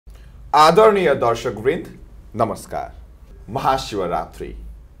आदरणीय दर्शकवृन्द नमस्कार। महाशिवरात्रि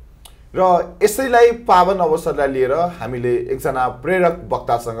र यसैलाई पावन अवसरलाई लिएर हामीले एकजना प्रेरक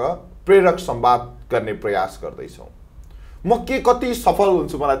वक्तासँग प्रेरक संवाद गर्ने प्रयास गर्दैछौँ। म के कति सफल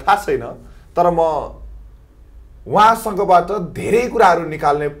हुन्छु मलाई थाहा छैन, तर म उहाँसँगबाट धेरै कुराहरू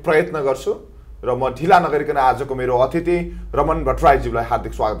निकाल्ने प्रयत्न गर्छु र म ढिला नगरिकन आजको मेरो अतिथि रमन भट्टराईज्यूलाई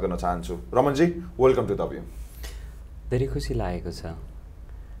हार्दिक स्वागत गर्न चाहन्छु। रमनजी, वेलकम टु द भ्यू। धेरै खुसी लागेको छ।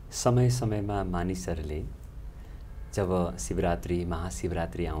 समय समयमा मानिसहरूले जब शिवरात्रि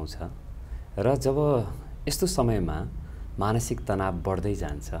महाशिवरात्रि आउँछ र जब यस्तो समयमा मानसिक तनाव बढ्दै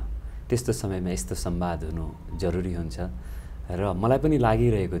जान्छ, त्यस्तो समयमा यस्तो संवाद हुनु जरुरी हुन्छ र मलाई पनि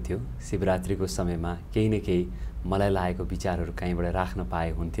लागिरहेको थियो शिवरात्रिको समयमा केही न केही मलाई लागेको विचारहरू कहीँबाट राख्न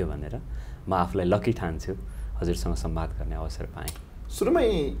पाए हुन्थ्यो भनेर म आफूलाई लकी ठान्छु हजुरसँग संवाद गर्ने अवसर पाएँ।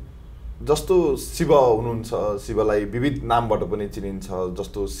 सुरुमै जस्तो शिव हुनुहुन्छ, शिवलाई विविध नामबाट पनि चिनिन्छ।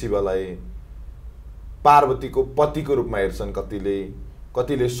 जस्तो शिवलाई पार्वतीको पतिको रूपमा हेर्छन्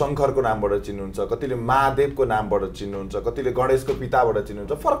कतिले शङ्करको नामबाट चिन्नुहुन्छ, कतिले महादेवको नामबाट चिन्नुहुन्छ, कतिले गणेशको पिताबाट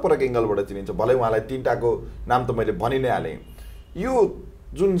चिन्नुहुन्छ, फरक फरक एङ्गलबाट चिनिन्छ। भलै उहाँलाई तीनटाको नाम त मैले भनि नै हालेँ। यो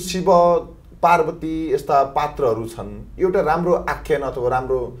जुन शिव पार्वती यस्ता पात्रहरू छन्, एउटा राम्रो आख्यान अथवा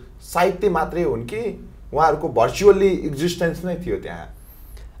राम्रो साहित्य मात्रै हुन् कि उहाँहरूको भर्चुअल्ली एक्जिस्टेन्स नै थियो त्यहाँ?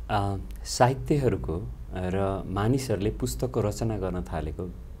 साहित्यहरूको र मानिसहरूले पुस्तकको रचना गर्न थालेको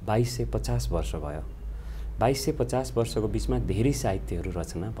 2250 वर्ष भयो। 2250 वर्षको बिचमा धेरै साहित्यहरू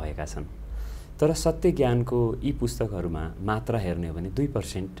रचना भएका छन्, तर सत्य ज्ञानको यी पुस्तकहरूमा मात्रा हेर्ने हो भने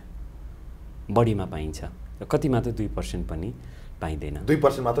 2% बढीमा पाइन्छ। कतिमा त 2% पनि पाइँदैन।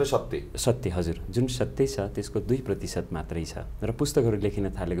 2% मात्रै सत्य हजुर, जुन सत्य छ त्यसको 2% मात्रै छ र पुस्तकहरू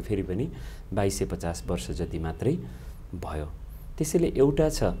लेखिन थालेको फेरि पनि 2250 वर्ष जति मात्रै भयो। त्यसैले एउटा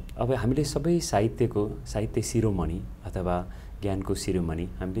छ, अब हामीले सबै साहित्य शिरोमणि अथवा ज्ञानको शिरोमणि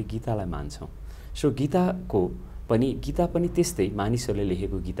हामीले गीतालाई मान्छौँ। सो गीता पनि त्यस्तै मानिसहरूले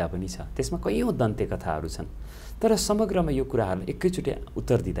लेखेको गीता पनि छ, त्यसमा कैयौँ दन्ते कथाहरू छन्। तर समग्रमा यो कुराहरूलाई एकैचोटि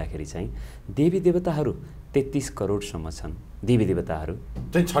उत्तर दिँदाखेरि चाहिँ देवी देवताहरू 33 करोडसम्म छन्। देवी देवताहरू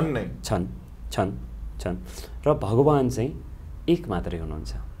छन् र भगवान चाहिँ एक मात्रै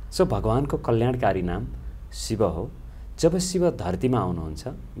हुनुहुन्छ। सो भगवानको कल्याणकारी नाम शिव हो। जब शिव धरतीमा आउनुहुन्छ,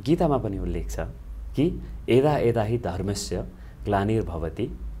 गीतामा पनि उल्लेख छ कि यदा यदा हि धर्मस्य ग्लानिर्भवति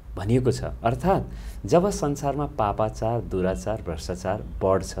भनिएको छ। अर्थात् जब संसारमा पापाचार, दुराचार, भ्रष्टाचार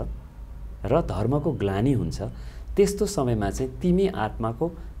बढ्छ र धर्मको ग्लानि हुन्छ, त्यस्तो समयमा चाहिँ तिमी आत्माको,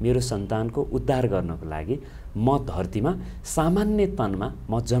 मेरो सन्तानको उद्धार गर्नको लागि म धरतीमा सामान्य तनमा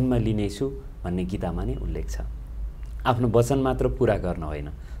म जन्म लिनेछु भन्ने गीतामा नै उल्लेख छ। आफ्नो वचन मात्र पुरा गर्न होइन,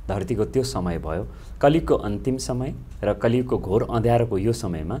 धरतीको त्यो समय भयो, कलियुगको अन्तिम समय र कलियुगको घोर अँध्यारोको यो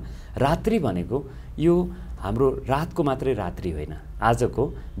समयमा रात्रि भनेको यो हाम्रो रातको मात्रै रात्रि होइन, आजको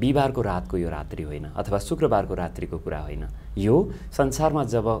बिहिबारको रातको यो रात्रि होइन अथवा शुक्रबारको रात्रिको कुरा होइन। यो संसारमा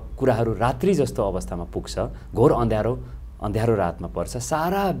जब कुराहरू रात्रि जस्तो अवस्थामा पुग्छ, घोर अँध्यारो रातमा पर्छ,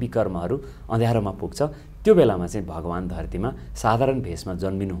 सारा विकर्महरू अँध्यारोमा पुग्छ, त्यो बेलामा चाहिँ भगवान धरतीमा साधारण भेषमा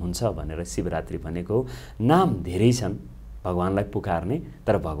जन्मिनुहुन्छ भनेर शिवरात्रि भनेको हो। नाम धेरै छन् भगवानलाई पुकार्ने,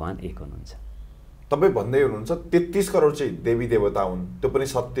 तर भगवान एक हुनुहुन्छ। तपाईँ भन्दै हुनुहुन्छ 33 करोड चाहिँ देवी देवता हुन्, त्यो पनि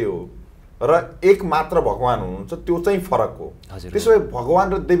सत्य हो, र एक मात्र भगवान हुनुहुन्छ, त्यो चाहिँ फरक हो। त्यसो भए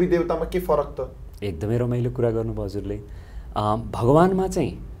भगवान र देवी देवतामा के फरक त? एकदमै रमाइलो कुरा गर्नुभयो हजुरले। भगवानमा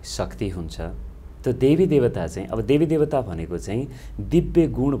चाहिँ शक्ति हुन्छ, त्यो देवी देवता चाहिँ, अब देवी देवता भनेको चाहिँ दिव्य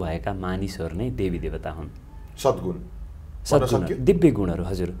गुण भएका मानिसहरू नै देवी देवता हुन्। सद्गुण दिव्य गुणहरू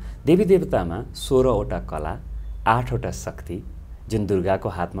हजुर। देवी देवतामा 16वटा कला, 8वटा शक्ति, जुन दुर्गाको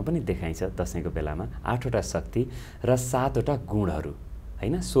हातमा पनि देखाइन्छ दशैँको बेलामा, 8वटा शक्ति र 7वटा गुणहरू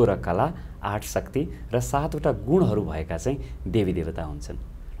होइन। 16 कला, 8 शक्ति र 7वटा गुणहरू भएका चाहिँ देवी देवता हुन्छन्।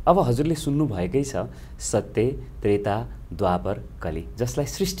 अब हजुरले सुन्नुभएकै छ सत्य, त्रेता, द्वापर, कली, जसलाई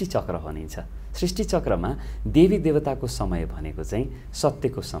सृष्टि चक्र भनिन्छ। सृष्टि चक्रमा देवी देवताको समय भनेको चाहिँ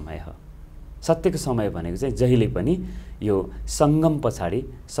सत्यको समय हो। सत्यको समय भनेको चाहिँ जहिले पनि यो सङ्गम पछाडि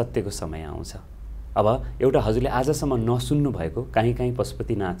सत्यको समय आउँछ। अब एउटा हजुरले आजसम्म नसुन्नु भएको कहीँ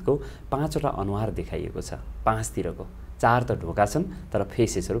पशुपतिनाथको 5वटा अनुहार देखाइएको छ, 5तिरको 4 त ढोका छन् तर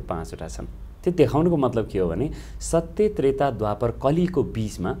फेसेसहरू 5वटा छन्। त्यो देखाउनुको मतलब के हो भने सत्य, त्रेता, द्वापर, कलीको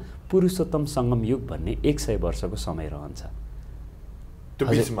बिचमा पुरुषोत्तम सङ्गम युग भन्ने 100 वर्षको समय रहन्छ।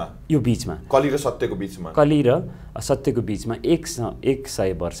 यो बिचमा कली र सत्यको बिचमा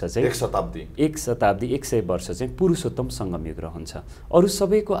 100 वर्ष चाहिँ 1 शताब्दी 100 वर्ष चाहिँ पुरुषोत्तम सङ्गम युग रहन्छ। अरू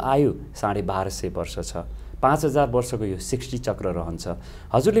सबैको आयु 1250 वर्ष छ। 5000 वर्षको यो 60 चक्र रहन्छ।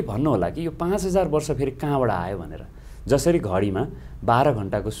 हजुरले भन्नुहोला कि यो 5000 वर्ष फेरि कहाँबाट आयो भनेर। जसरी घडीमा 12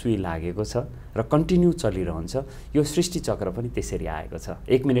 घण्टाको सुई लागेको छ र कन्टिन्यू चलिरहन्छ, यो सृष्टि चक्र पनि त्यसरी आएको छ।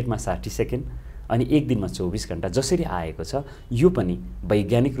 1 मिनेटमा 60 सेकेन्ड अनि 1 दिनमा 24 घण्टा जसरी आएको छ, यो पनि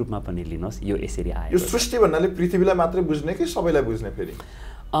वैज्ञानिक रूपमा पनि लिनुहोस्, यो यसरी आएको। यो सृष्टि भन्नाले पृथ्वीलाई मात्रै बुझ्ने कि सबैलाई बुझ्ने फेरि?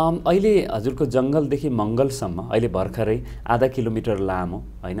 अहिले हजुरको जङ्गलदेखि मङ्गलसम्म अहिले भर्खरै आधा किलोमिटर लामो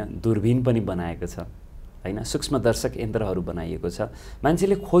होइन दूरबीन पनि बनाएको छ होइन, सूक्ष्मदर्शक यन्त्रहरू बनाइएको छ।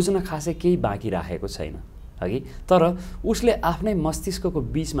 मान्छेले खोज्न खासै केही बाँकी राखेको छैन हगि, तर उसले आफ्नै मस्तिष्कको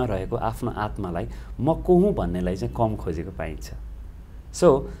बिचमा रहेको आफ्नो आत्मालाई म को हुँ भन्नेलाई चाहिँ कम खोजेको पाइन्छ। सो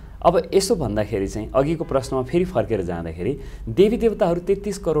अब यसो भन्दाखेरि चाहिँ अघिको प्रश्नमा फेरि फर्केर जाँदाखेरि देवी देवताहरू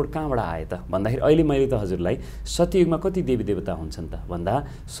 33 करोड कहाँबाट आए त भन्दाखेरि अहिले मैले त हजुरलाई सत्ययुगमा कति देवी देवता हुन्छन् त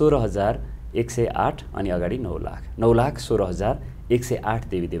भन्दा 16,108 अनि अगाडि 9,16,108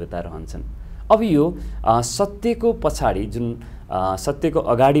 देवी देवता रहन्छन्। अब यो सत्यको पछाडि जुन सत्यको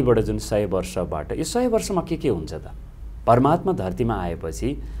अगाडिबाट जुन 100 वर्षबाट यो 100 वर्षमा के हुन्छ त? परमात्मा धरतीमा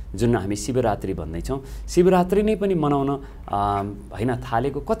आएपछि जुन हामी शिवरात्रि भन्दैछौँ, शिवरात्रि नै पनि मनाउन होइन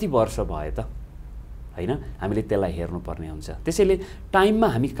थालेको कति वर्ष भयो त होइन, हामीले त्यसलाई हेर्नुपर्ने हुन्छ। त्यसैले टाइममा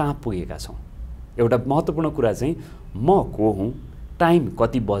हामी कहाँ पुगेका छौँ, एउटा महत्त्वपूर्ण कुरा चाहिँ म को हुँ, टाइम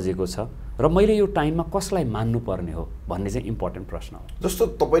कति बजेको छ र मैले यो टाइममा कसलाई मान्नुपर्ने हो भन्ने चाहिँ इम्पोर्टेन्ट प्रश्न हो। जस्तो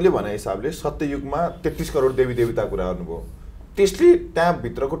तपाईँले भने हिसाबले सत्ययुगमा 33 करोड देवी देवता कुरा गर्नुभयो, त्यसले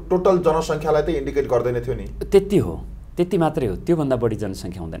त्यहाँभित्रको टोटल जनसङ्ख्यालाई त इन्डिकेट गर्दैन थियो नि? त्यति हो, त्यति मात्रै हो, त्योभन्दा बढी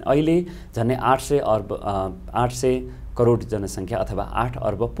जनसङ्ख्या हुँदैन। अहिले झन्डै 800 करोड जनसङ्ख्या अथवा 8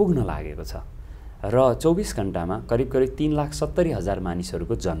 अर्ब पुग्न लागेको छ र 24 घण्टामा करिब 3,70,000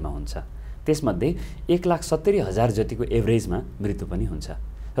 मानिसहरूको जन्म हुन्छ। त्यसमध्ये 1,70,000 जतिको एभरेजमा मृत्यु पनि हुन्छ।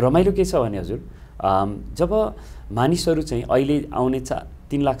 रमाइलो के छ भने हजुर, जब मानिसहरू चाहिँ अहिले आउने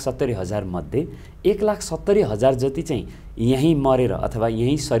 3,70,000 मध्ये 1,70,000 जति चाहिँ यहीँ मरेर अथवा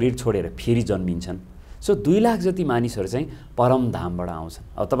यहीँ शरीर छोडेर फेरि जन्मिन्छन्। सो 2 लाख जति मानिसहरू चाहिँ परमधामबाट आउँछन्।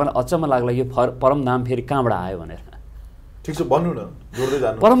 अब तपाईँलाई अचम्म लाग्ला यो परमधाम फेरि कहाँबाट आयो भनेर। ठिक छ, भन्नु न, जोड्दै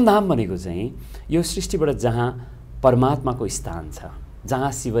जानु। परमधाम भनेको चाहिँ यो सृष्टिबाट जहाँ परमात्माको स्थान छ,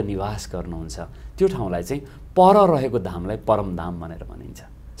 जहाँ शिव निवास गर्नुहुन्छ, त्यो ठाउँलाई चाहिँ पर रहेको धामलाई परमधाम भनेर भनिन्छ।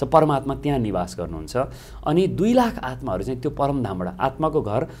 सो परमात्मा त्यहाँ निवास गर्नुहुन्छ अनि 2 लाख आत्माहरू चाहिँ त्यो परमधामबाट, आत्माको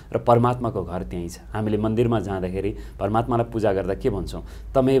घर र परमात्माको घर त्यहीँ छ। हामीले मन्दिरमा जाँदाखेरि परमात्मालाई पूजा गर्दा के भन्छौँ?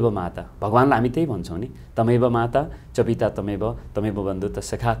 तमेव माता। भगवान्लाई हामी त्यही भन्छौँ नि, तमेव माता च पिता तमेव, तमेव बन्धु त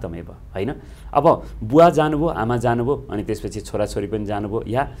सखा तमेव, होइन? अब बुवा जानुभयो, आमा जानुभयो, अनि त्यसपछि छोराछोरी पनि जानुभयो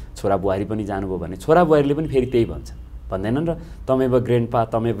या छोरा बुहारी पनि जानुभयो भने छोरा बुहारीले पनि फेरि त्यही भन्छ, भन्दैनन् र तमेव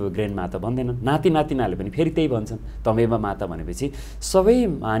ग्रेन्डपा तमेव ग्रेन्डमा त भन्दैनन्। नाति नातिनाले पनि फेरि त्यही भन्छन्, तमेव माता भनेपछि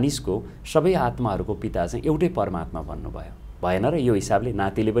सबै मानिसको, सबै आत्माहरूको पिता चाहिँ एउटै परमात्मा भन्नुभयो, भएन र? यो हिसाबले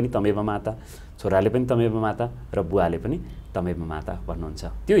नातिले पनि तमेव माता, छोराले पनि तमेव माता र बुवाले पनि तमेव माता भन्नुहुन्छ।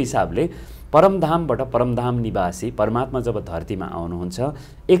 त्यो हिसाबले परमधामबाट परमधाम निवासी परमात्मा जब धरतीमा आउनुहुन्छ,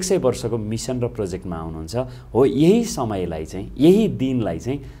 100 वर्षको मिसन र प्रोजेक्टमा आउनुहुन्छ, हो यही समयलाई चाहिँ, यही दिनलाई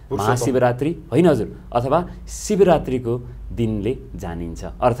चाहिँ महाशिवरात्रि होइन हजुर, अथवा शिवरात्रिको दिनले जानिन्छ।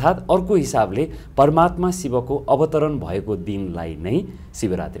 अर्थात् अर्को हिसाबले परमात्मा शिवको अवतरण भएको दिनलाई नै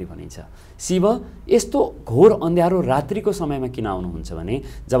शिवरात्रि भनिन्छ। शिव यस्तो घोर अन्ध्यारो रात्रिको समयमा किन आउनुहुन्छ भने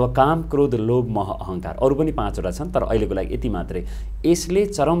जब काम, क्रोध, लोभ, मोह, अहङ्कार, अरू पनि 5वटा छन् तर अहिलेको लागि यति मात्रै, यसले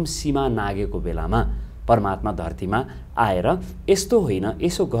चरम सीमा नागेको बेलामा परमात्मा धरतीमा आएर यस्तो होइन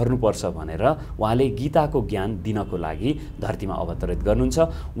यसो गर्नुपर्छ भनेर उहाँले गीताको ज्ञान दिनको लागि धरतीमा अवतरित गर्नुहुन्छ।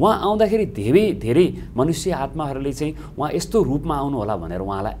 उहाँ आउँदाखेरि धेरै मनुष्य आत्माहरूले चाहिँ उहाँ यस्तो रूपमा आउनुहोला भनेर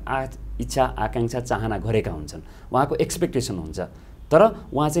उहाँलाई इच्छा, आकाङ्क्षा, चाहना गरेका हुन्छन्, उहाँको एक्सपेक्टेसन हुन्छ,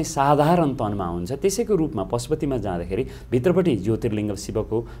 तर उहाँ चाहिँ साधारण तनमा हुन्छ। त्यसैको रूपमा पशुपतिमा जाँदाखेरि भित्रपट्टि ज्योतिर्लिङ्ग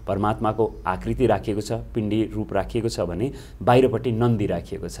शिवको, परमात्माको आकृति राखिएको छ, पिण्डी रूप राखिएको छ भने बाहिरपट्टि नन्दी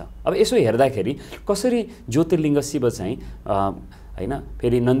राखिएको छ। अब यसो हेर्दाखेरि कसरी ज्योतिर्लिङ्ग शिव चाहिँ होइन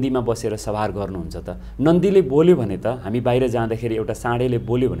फेरि नन्दीमा बसेर सवार गर्नुहुन्छ त? नन्दीले बोल्यो भने त, हामी बाहिर जाँदाखेरि एउटा साँडेले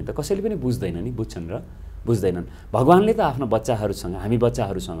बोल्यो भने त कसैले पनि बुझ्दैन नि, बुझ्छन् र? बुझ्दैनन्। भगवान्ले त आफ्नो बच्चाहरूसँग, हामी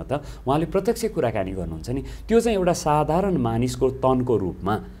बच्चाहरूसँग त उहाँले प्रत्यक्ष कुराकानी गर्नुहुन्छ नि। त्यो चाहिँ एउटा साधारण मानिसको तनको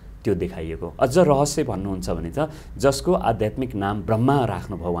रूपमा त्यो देखाइएको। अझ रहस्य भन्नुहुन्छ भने त जसको आध्यात्मिक नाम ब्रह्मा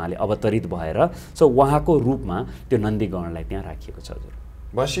राख्नुभयो उहाँले अवतरित भएर, सो उहाँको रूपमा त्यो नन्दीगणलाई त्यहाँ राखिएको छ हजुर।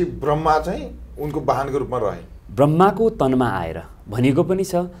 भनेपछि ब्रह्मा चाहिँ उनको वाहनको रूपमा रहे, ब्रह्माको तनमा आएर भनेको पनि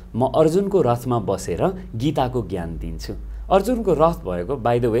छ म अर्जुनको रथमा बसेर गीताको ज्ञान दिन्छु। अर्जुनको रथ भएको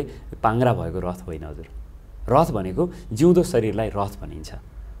बाइ द वे पाङ्ग्रा भएको रथ होइन हजुर। रथ भनेको जिउँदो शरीरलाई रथ भनिन्छ।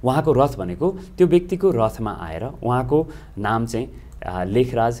 उहाँको रथ भनेको त्यो व्यक्तिको रथमा आएर, उहाँको नाम चाहिँ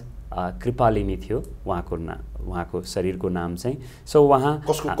लेखराज कृपालिनी थियो उहाँको शरीरको नाम चाहिँ। सो उहाँ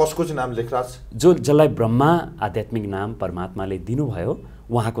कसको चाहिँ नाम लेखराज? जसलाई ब्रह्मा आध्यात्मिक नाम परमात्माले दिनुभयो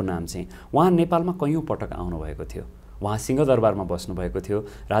उहाँको नाम चाहिँ। उहाँ नेपालमा कैयौँ पटक आउनुभएको थियो। उहाँ सिंहदरबारमा बस्नुभएको थियो,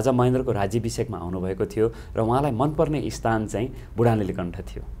 राजा महेन्द्रको राज्याभिषेकमा आउनुभएको थियो र उहाँलाई मनपर्ने स्थान चाहिँ बुढा नीलकण्ठ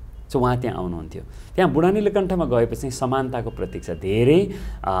थियो। सो उहाँ त्यहाँ आउनुहुन्थ्यो। त्यहाँ बुढा नीलकण्ठमा गएपछि समानताको प्रतीक छ। धेरै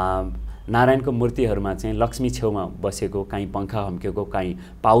नारायणको मूर्तिहरूमा चाहिँ लक्ष्मी छेउमा बसेको, काहीँ पङ्खा हम्केको,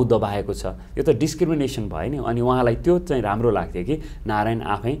 काहीँ पाउ दबाएको छ। यो त डिस्क्रिमिनेसन भयो नि। अनि उहाँलाई त्यो चाहिँ राम्रो लाग्थ्यो कि नारायण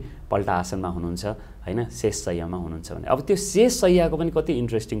आफै पल्टा आसनमा हुनुहुन्छ, होइन, शेष शय्यामा हुनुहुन्छ भने। अब त्यो शेष शय्याको पनि कति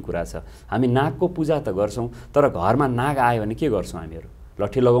इन्ट्रेस्टिङ कुरा छ। हामी नागको पूजा त गर्छौँ, तर घरमा नाग आयो भने के गर्छौँ हामीहरू?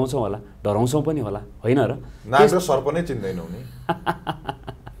 लट्ठी लगाउँछौँ होला, डराउँछौँ पनि होला, होइन र? नाग र सर्प नै चिन्दैनौँ नि।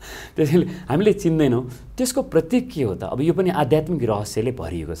 त्यसैले हामीले चिन्दैनौँ। त्यसको प्रतीक के हो त? अब यो पनि आध्यात्मिक रहस्यले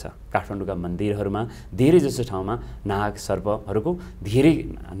भरिएको छ। काठमाडौँका मन्दिरहरूमा धेरै जसो ठाउँमा नाग सर्पहरूको धेरै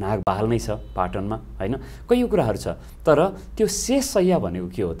नाग बहाल नै छ, पाटनमा, होइन, कयौँ कुराहरू छ। तर त्यो शेष शय्या भनेको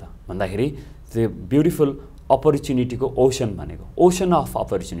के हो त भन्दाखेरि त्यो ब्युटिफुल अपर्च्युनिटीको ओसन भनेको, ओसन अफ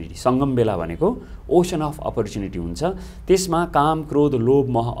अपर्च्युनिटी, सङ्गम बेला भनेको ओसन अफ अपर्च्युनिटी हुन्छ। त्यसमा काम, क्रोध, लोभ,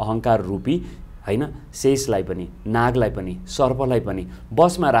 मोह, अहङ्कार रूपी, होइन, शेषलाई पनि, नागलाई पनि, सर्पलाई पनि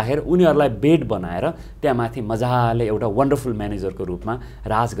बसमा राखेर उनीहरूलाई बेड बनाएर त्यहाँ माथि मजाले एउटा वन्डरफुल म्यानेजरको रूपमा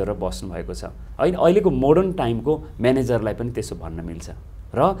राज गरेर बस्नुभएको छ। अहिलेको मोडर्न टाइमको म्यानेजरलाई पनि त्यसो भन्न मिल्छ।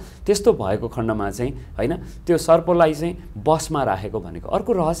 र त्यस्तो भएको खण्डमा चाहिँ, होइन, त्यो सर्पलाई चाहिँ बसमा राखेको भनेको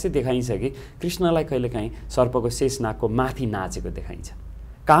अर्को रहस्य देखाइन्छ कि कृष्णलाई कहिलेकाहीँ सर्पको शेष नागको माथि नाचेको देखाइन्छ।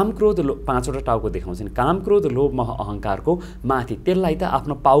 काम, क्रोध, पाँचवटा टाउको देखाउँछन्। काम, क्रोध, लोभ, मोह, अहङ्कारको माथि, त्यसलाई त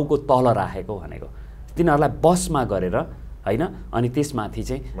आफ्नो पाउको तल राखेको भनेको, तिनीहरूलाई बसमा गरेर, होइन, अनि त्यसमाथि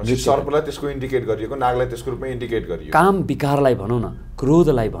चाहिँ सर्पलाई त्यसको इन्डिकेट गरिएको, नागलाई त्यसको रूपमा इन्डिकेट गरिएको। काम विकारलाई भनौँ न,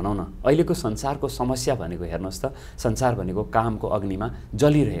 क्रोधलाई भनौँ न। अहिलेको संसारको समस्या भनेको हेर्नुहोस् त, संसार भनेको कामको अग्निमा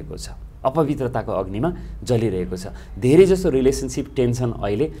जलिरहेको छ, अपवित्रताको अग्निमा जलिरहेको छ। धेरै जस्तो रिलेसनसिप टेन्सन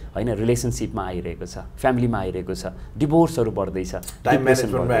अहिले, होइन, रिलेसनसिपमा आइरहेको छ, फ्यामिलीमा आइरहेको छ, डिभोर्सहरू बढ्दैछ, टाइम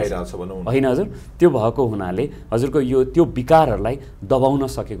म्यानेजमेन्टमा आइरहेको छ भनौँ, होइन हजुर। त्यो भएको हुनाले हजुरको यो त्यो विकारहरूलाई दबाउन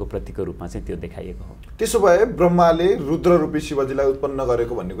सकेको प्रतीकको रूपमा चाहिँ त्यो देखाइएको हो। त्यसो भए ब्रह्माले रुद्र रूपी शिवजीलाई उत्पन्न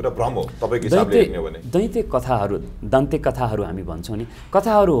गरेको भन्ने कुरा भ्रम हो तपाईँको हिसाबले हेर्ने हो भने? दैत्य कथाहरू, दन्ते कथाहरू हामी भन्छौँ नि,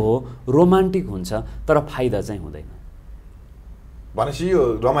 कथाहरू हो, रोमान्टिक हुन्छ, तर फाइदा चाहिँ हुँदैन। भनेपछि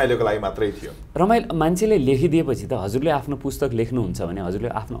यो रमाइलोको लागि मात्रै थियो। रमाइलो मान्छेले लेखिदिएपछि त हजुरले आफ्नो पुस्तक लेख्नुहुन्छ भने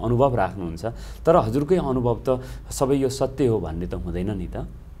हजुरले आफ्नो अनुभव राख्नुहुन्छ, तर हजुरकै अनुभव त सबै यो सत्य हो भन्ने त हुँदैन नि त।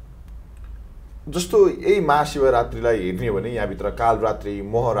 जस्तो यही महाशिवरात्रिलाई हेर्ने हो भने यहाँभित्र कालरात्रि,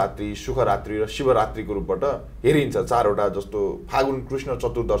 मोहरात्रि, सुखरात्रि र शिवरात्रिको रूपबाट हेरिन्छ। चारवटा जस्तो फागुन कृष्ण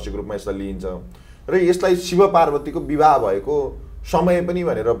चतुर्दशीको रूपमा यसलाई लिइन्छ र यसलाई शिव पार्वतीको विवाह भएको समय पनि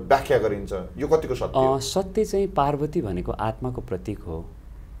भनेर व्याख्या गरिन्छ। यो कतिको सत्य हो? सत्य चाहिँ पार्वती भनेको आत्माको प्रतीक हो।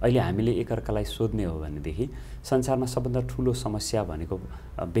 अहिले हामीले एकअर्कालाई सोध्ने हो भनेदेखि संसारमा सबभन्दा ठुलो समस्या भनेको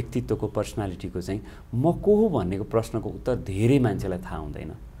व्यक्तित्वको, पर्सनालिटीको चाहिँ म को हुँ भन्नेको प्रश्नको उत्तर धेरै मान्छेलाई थाहा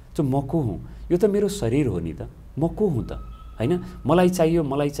हुँदैन। जो म को हुँ, यो त मेरो शरीर हो नि त, म को हुँ त, होइन, मलाई चाहियो,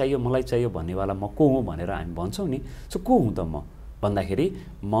 मलाई चाहियो, मलाई चाहियो भन्नेवाला म को हुँ भनेर हामी भन्छौँ नि। सो को हुँ त म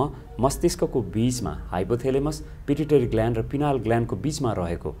भन्दाखेरि म मस्तिष्कको बिचमा हाइपोथेलेमस, पिट्युटरी ग्ल्यान्ड र पिनाल ग्ल्यान्डको बिचमा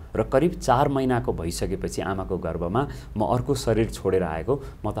रहेको र करिब 4 महिनाको भइसकेपछि आमाको गर्भमा म अर्को शरीर छोडेर आएको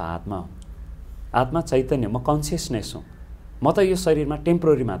म त आत्मा हो, आत्मा चैतन्य, म कन्सियसनेस हुँ। म त यो शरीरमा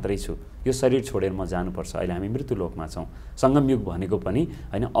टेम्पोररी मात्रै छु, यो शरीर छोडेर म जानुपर्छ। अहिले हामी मृत्युलोकमा छौँ। सङ्गमयुग भनेको पनि,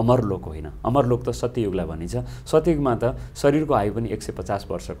 होइन, अमरलोक होइन। अमरलोक त सत्ययुगलाई भनिन्छ। सत्ययुगमा त शरीरको आयु पनि 150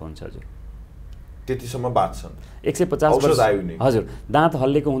 वर्षको हुन्छ हजुर, त्यतिसम्म बाँच्छन्। 150 वर्ष हजुर। दाँत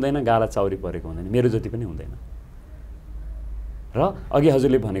हल्लेको हुँदैन, गाला चाउरी परेको हुँदैन, मेरो जति पनि हुँदैन। र अघि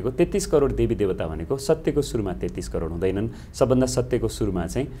हजुरले भनेको 33 करोड देवी देवता भनेको सत्यको सुरुमा 33 करोड हुँदैनन्। सबभन्दा सत्यको सुरुमा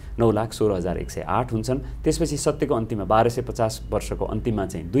चाहिँ 9,16,108 हुन्छन्। त्यसपछि सत्यको अन्तिममा 1250 वर्षको अन्तिममा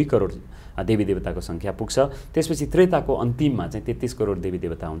चाहिँ 2 करोड देवी देवताको सङ्ख्या पुग्छ। त्यसपछि त्रेताको अन्तिममा चाहिँ 33 करोड देवी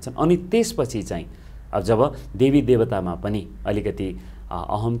देवता हुन्छन्। अनि त्यसपछि चाहिँ अब जब देवी देवतामा पनि अलिकति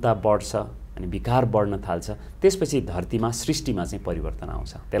अहमता बढ्छ अनि विकार बढ्न थाल्छ, त्यसपछि धरतीमा, सृष्टिमा चाहिँ परिवर्तन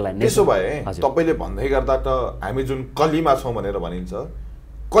आउँछ। त्यसलाई त्यसो भए तपाईँले भन्दै गर्दा त हामी जुन कलीमा छौँ भनेर भनिन्छ,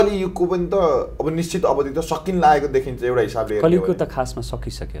 कलियुगको पनि त अब निश्चित अवधि त सकिन लागेको देखिन्छ एउटा हिसाबले। कलियुगको त खासमा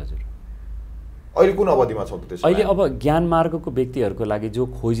सकिसक्यो हजुर। अहिले कुन अवधिमा छौँ त त्यसो? अहिले अब ज्ञान मार्गको व्यक्तिहरूको लागि जो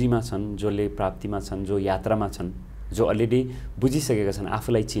खोजीमा छन्, जसले प्राप्तिमा छन्, जो यात्रामा छन्, जो अलरेडी बुझिसकेका छन्,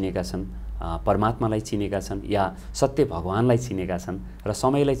 आफूलाई चिनेका छन्, परमात्मालाई चिनेका छन् या सत्य भगवानलाई चिनेका छन् र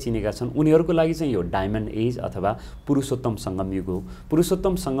समयलाई चिनेका छन्, उनीहरूको लागि चाहिँ यो डायमन्ड एज अथवा पुरुषोत्तम सङ्गमयुग हो।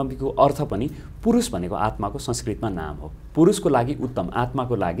 पुरुषोत्तम सङ्गमयुगको अर्थ पनि, पुरुष भनेको आत्माको संस्कृतमा नाम हो। पुरुषको लागि उत्तम,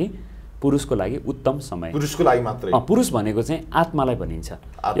 आत्माको लागि पुरुषको लागि उत्तम समय। पुरुषको लागि मात्रै? पुरुष भनेको चाहिँ आत्मालाई भनिन्छ।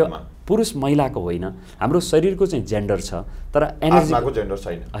 यो आत्मा पुरुष महिलाको होइन। हाम्रो शरीरको चाहिँ जेन्डर छ तर आत्माको जेन्डर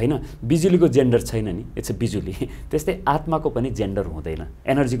छैन होइन। बिजुलीको जेन्डर छैन नि, इट्स बिजुली। त्यस्तै आत्माको पनि जेन्डर हुँदैन,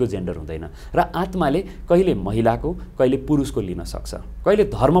 एनर्जीको जेन्डर हुँदैन। र आत्माले कहिले महिलाको कहिले पुरुषको लिन सक्छ, कहिले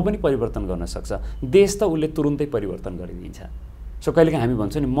धर्म पनि परिवर्तन गर्न सक्छ। देश त उसले तुरुन्तै परिवर्तन गरिदिन्छ। सो कहिलेकाहीँ हामी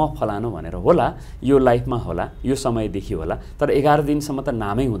भन्छौँ नि म फलानु भनेर, होला यो लाइफमा होला, यो समयदेखि होला, तर 11 दिनसम्म त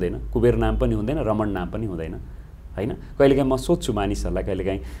नामै हुँदैन, कुबेर नाम पनि हुँदैन, रमण नाम पनि हुँदैन होइन। कहिलेकाहीँ म सोध्छु मानिसहरूलाई,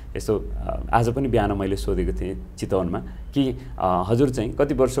 कहिलेकाहीँ यस्तो आज पनि बिहान मैले सोधेको थिएँ चितवनमा कि हजुर चाहिँ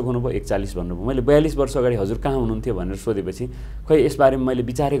कति वर्षको हुनुभयो? 41 भन्नुभयो। मैले 42 वर्ष अगाडि हजुर कहाँ हुनुहुन्थ्यो भनेर सोधेपछि खै यसबारेमा मैले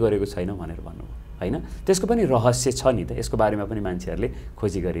विचारै गरेको छैन भनेर भन्नुभयो होइन। त्यसको पनि रहस्य छ नि त, यसको बारेमा पनि मान्छेहरूले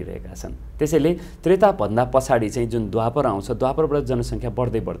खोजी गरिरहेका छन्। त्यसैले त्रेताभन्दा पछाडि चाहिँ जुन द्वापर आउँछ, द्वापरबाट जनसङ्ख्या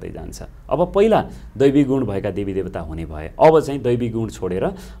बढ्दै बढ्दै जान्छ। अब पहिला दैवी गुण भएका देवी देवता हुने भए, अब चाहिँ दैवी गुण छोडेर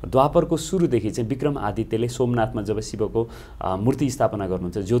द्वापरको सुरुदेखि चाहिँ विक्रम आदित्यले सोमनाथमा जब शिवको मूर्ति स्थापना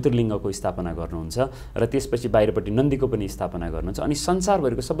गर्नुहुन्छ, ज्योतिर्लिङ्गको स्थापना गर्नुहुन्छ र त्यसपछि बाहिरपट्टि नन्दीको पनि स्थापना गर्नुहुन्छ, अनि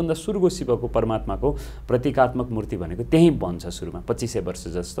संसारभरिको सबभन्दा सुरुको शिवको परमात्माको प्रतीकात्मक मूर्ति भनेको त्यहीँ बन्छ। सुरुमा 2500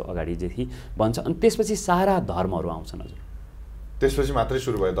 वर्ष जस्तो अगाडिदेखि बन्छ। अनि त्यसपछि सारा धर्महरू आउँछन् हजुर। त्यसपछि मात्रै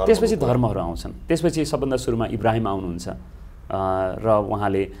सुरु भयो धर्म? त्यसपछि धर्महरू आउँछन्। त्यसपछि सबभन्दा सुरुमा इब्राहिम आउनुहुन्छ र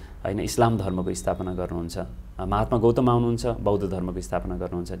उहाँले होइन इस्लाम धर्मको स्थापना गर्नुहुन्छ। महात्मा गौतम आउनुहुन्छ, बौद्ध धर्मको स्थापना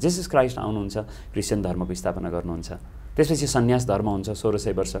गर्नुहुन्छ। जेसस क्राइस्ट आउनुहुन्छ, क्रिस्चियन धर्मको स्थापना गर्नुहुन्छ। त्यसपछि सन्यास धर्म हुन्छ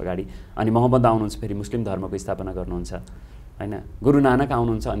 1600 वर्ष अगाडि। अनि मोहम्मद आउनुहुन्छ, फेरि मुस्लिम धर्मको स्थापना गर्नुहुन्छ होइन। गुरु नानक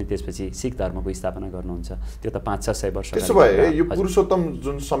आउनुहुन्छ, अनि त्यसपछि सिख धर्मको स्थापना गर्नुहुन्छ। त्यो त 500-600 वर्ष। त्यसो भए यो पुरुषोत्तम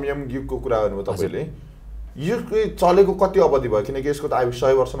जुन संयम युगको कुरा गर्नुभयो तपाईँले, यो चलेको कति अवधि भयो? किनकि यसको त आयु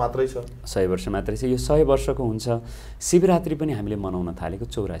 100 वर्ष मात्रै छ। 100 वर्ष मात्रै छ। यो 100 वर्षको हुन्छ। शिवरात्रि पनि हामीले मनाउन थालेको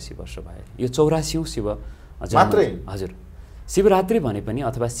 84 वर्ष भयो। यो 84औं शिव मात्रै? हजुर। शिवरात्रि भने पनि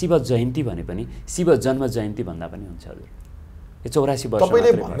अथवा शिव जयन्ती भने पनि शिव जन्म जयन्ती भन्दा पनि हुन्छ हजुर। यो 84 वर्ष।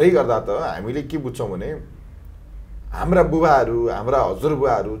 तपाईँले भन्दै गर्दा त हामीले के बुझ्छौँ भने हाम्रा बुबाहरू, हाम्रा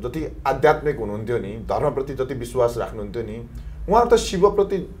हजुरबुवाहरू जति आध्यात्मिक हुनुहुन्थ्यो नि, धर्मप्रति जति विश्वास राख्नुहुन्थ्यो नि, उहाँहरू त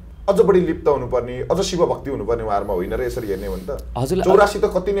शिवप्रति अझ बढी लिप्त हुनुपर्ने, अझ शिव भक्ति हुनुपर्ने उहाँहरूमा होइन र यसरी हेर्ने हो नि त। हजुरले 84 त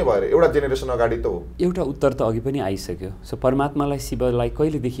कति नै भयो, एउटा जेनेरेसन अगाडि त हो। एउटा उत्तर त अघि पनि आइसक्यो। सो परमात्मालाई शिवलाई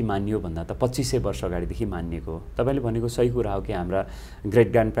कहिलेदेखि मानियो भन्दा त 2500 वर्ष अगाडिदेखि मानिएको हो। तपाईँले भनेको सही कुरा हो कि हाम्रा ग्रेट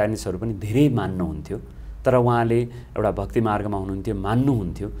ग्रान्ड प्यारेन्ट्सहरू पनि धेरै मान्नुहुन्थ्यो, तर उहाँले एउटा भक्ति मार्गमा हुनुहुन्थ्यो,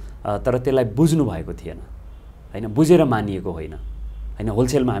 मान्नुहुन्थ्यो, तर त्यसलाई बुझ्नु भएको थिएन होइन। बुझेर मानिएको होइन होइन।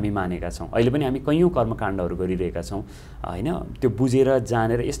 होलसेलमा हामी मानेका छौँ। अहिले पनि हामी कैयौँ कर्मकाण्डहरू गरिरहेका छौँ होइन। त्यो बुझेर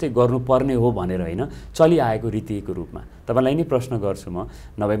जानेर यस्तै गर्नुपर्ने हो भनेर होइन, चलिआएको रीतिको रूपमा। तपाईँलाई नै प्रश्न गर्छु म,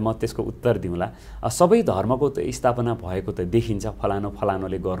 नभए म त्यसको उत्तर दिउँला। सबै धर्मको त स्थापना भएको त देखिन्छ,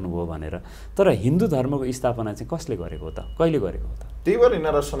 फलानोले गर्नुभयो भनेर, तर हिन्दू धर्मको स्थापना चाहिँ कसले गरेको हो त? कहिले गरेको हो त? त्यही भएर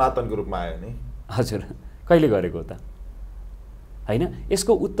यिनीहरू सनातनको रूपमा आयो नि। हजुर, कहिले गरेको हो त होइन?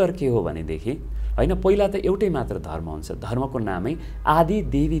 यसको उत्तर के हो भनेदेखि होइन, पहिला त एउटै मात्र धर्म हुन्छ। धर्मको नामै आदि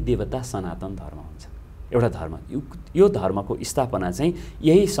देवी देवता सनातन धर्म हुन्छ, एउटा धर्म। यो धर्मको स्थापना चाहिँ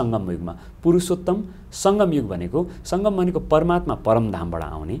यही सङ्गम युगमा, पुरुषोत्तम सङ्गम युग भनेको, सङ्गम भनेको परमात्मा परमधामबाट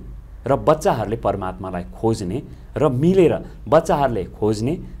आउने र बच्चाहरूले परमात्मालाई खोज्ने र मिलेर बच्चाहरूले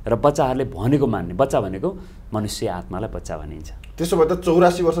खोज्ने र बच्चाहरूले भनेको मान्ने। बच्चा भनेको मनुष्य आत्मालाई बच्चा भनिन्छ। त्यसो भए त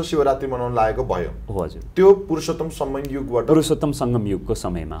 84 वर्ष शिवरात्रि मनाउन लागेको भयो हो हजुर। त्यो पुरुषोत्तम सङ्गम युगबाट, पुरुषोत्तम सङ्गम युगको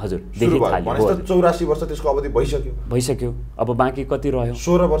समयमा हजुर देखि थाल्यो। 84 वर्ष त्यसको अवधि भइसक्यो। अब बाँकी कति रह्यो?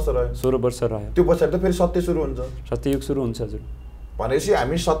 16 वर्ष रह्यो। 16 वर्ष रह्यो। त्यो पछाडि त फेरि सत्य सुरु हुन्छ। सत्ययुग सुरु हुन्छ हजुर। भनेपछि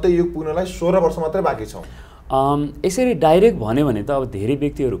हामी सत्ययुग पुग्नलाई 16 वर्ष मात्रै बाँकी छौँ। यसरी डाइरेक्ट भन्यो भने त अब धेरै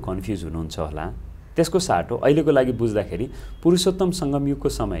व्यक्तिहरू कन्फ्युज हुनुहुन्छ होला। त्यसको साटो अहिलेको लागि बुझ्दाखेरि पुरुषोत्तम सङ्गम युगको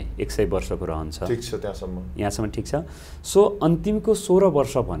समय 100 वर्षको रहन्छ। ठिक छ, यहाँसम्म ठिक छ। सो अन्तिमको 16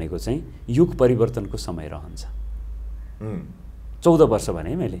 वर्ष भनेको चाहिँ युग परिवर्तनको समय रहन्छ। 14 वर्ष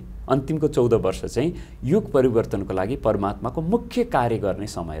भने मैले अन्तिमको 14 वर्ष चाहिँ युग परिवर्तनको लागि परमात्माको मुख्य कार्य गर्ने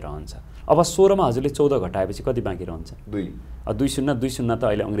समय रहन्छ। अब 16 मा हजुरले 14 घटाएपछि कति बाँकी रहन्छ? 2। 20 त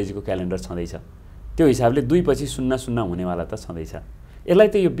अहिले अङ्ग्रेजीको क्यालेन्डर छँदैछ, त्यो हिसाबले 2 पछि 00 हुनेवाला त छँदैछ। यसलाई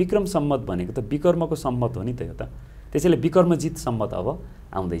त यो विक्रम सम्मत भनेको त विकर्मको सम्मत हो नि त यो त। त्यसैले विकर्मजित सम्मत अब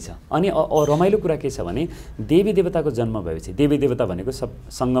आउँदैछ। अनि रमाइलो कुरा के छ भने देवी देवताको जन्म भएपछि, देवी देवता भनेको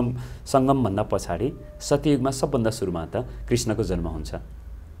सङ्गमभन्दा पछाडि सत्ययुगमा सबभन्दा सुरुमा त कृष्णको जन्म हुन्छ।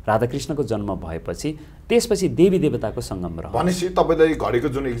 राधाकृष्णको जन्म भएपछि त्यसपछि देवी देवताको सङ्गम रह्यो। भनेपछि तपाईँले घडीको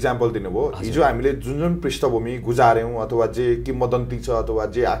जुन इक्जाम्पल दिनुभयो, हिजो हामीले जुन पृष्ठभूमि गुजार्यौँ अथवा जे किंवदन्ती छ अथवा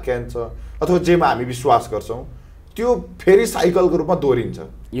जे आख्यान छ अथवा जेमा हामी विश्वास गर्छौँ, त्यो फेरि साइकलको रूपमा दोहोरिन्छ।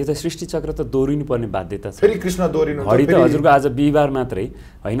 यो त सृष्टि चक्र त दोहोरिनु पर्ने बाध्यता छ। फेरि कृष्ण दोहोरिनु। घडी त हजुरको आज बिहिबार मात्रै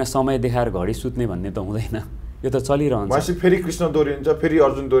होइन, समय देखाएर घडी सुत्ने भन्ने त हुँदैन। यो त चलिरहन्छ। भनेपछि फेरि कृष्ण दोहोरिन्छ, फेरि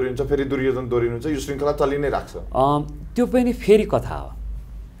अर्जुन दोहोरिन्छ, फेरि दुर्योधन दोहोरिन्छ, यो श्रृङ्खला चलि नै राख्छ। त्यो पनि फेरि कथा हो,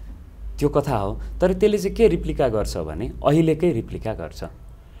 त्यो कथा हो। तर त्यसले चाहिँ के रिप्लिका गर्छ भने अहिलेकै रिप्लिका गर्छ।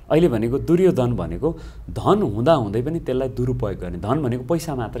 अहिले भनेको दुर्योधन भनेको धन हुँदा हुँदै पनि त्यसलाई दुरुपयोग गर्ने। धन भनेको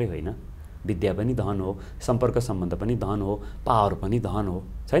पैसा मात्रै होइन, विद्या पनि धन हो, सम्पर्क सम्बन्ध पनि धन हो, पावर पनि धन हो,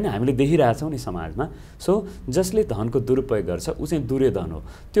 छैन? हामीले देखिरहेछौँ नि समाजमा। सो जसले धनको दुरुपयोग गर्छ ऊ चाहिँ दुर्योधन हो।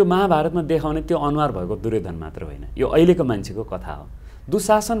 त्यो महाभारतमा देखाउने त्यो अनुहार भएको दुर्योधन मात्र होइन, यो अहिलेको मान्छेको कथा हो।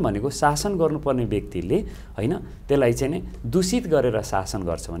 दुशासन भनेको शासन गर्नुपर्ने व्यक्तिले होइन त्यसलाई चाहिँ नि दूषित गरेर शासन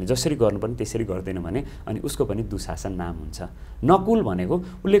गर्छ भने जसरी गर्नुपर्ने त्यसरी गर्दैन भने अनि उसको पनि दुशासन नाम हुन्छ। नकुल भनेको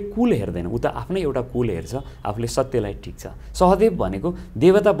उसले कुल हेर्दैन, ऊ त आफ्नै एउटा कुल हेर्छ, आफूले सत्यलाई टिक्छ। सहदेव भनेको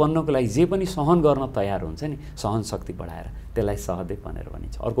देवता बन्नको लागि जे पनि सहन गर्न तयार हुन्छ नि, सहन शक्ति बढाएर, त्यसलाई सहदेव भनेर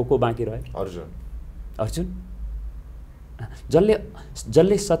भनिन्छ। अर्को को बाँकी रह्यो? अर्जुन।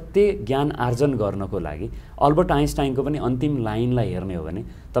 जसले सत्य ज्ञान आर्जन गर्नको लागि अल्बर्ट आइन्स्टाइनको पनि अन्तिम लाइनलाई हेर्ने हो भने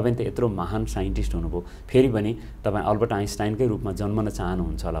तपाईँ त यत्रो महान साइन्टिस्ट हुनुभयो, फेरि पनि तपाईँ अल्बर्ट आइन्स्टाइनकै रूपमा जन्मन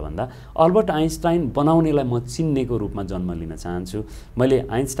चाहनुहुन्छ होला भन्दा अल्बर्ट आइन्स्टाइन बनाउनेलाई म चिन्नेको रूपमा जन्म लिन चाहन्छु। मैले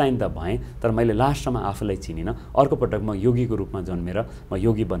आइन्स्टाइन त भएँ तर मैले लास्टमा आफूलाई चिनिनँ, अर्को पटक म योगीको रूपमा जन्मेर म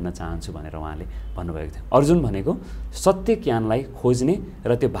योगी बन्न चाहन्छु भनेर उहाँले भन्नुभएको थियो। अर्जुन भनेको सत्य ज्ञानलाई खोज्ने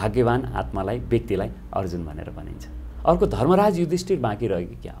र त्यो भाग्यवान आत्मालाई व्यक्तिलाई अर्जुन भनेर भनिन्छ। अर्को धर्मराज युधिष्ठिर बाँकी रह्यो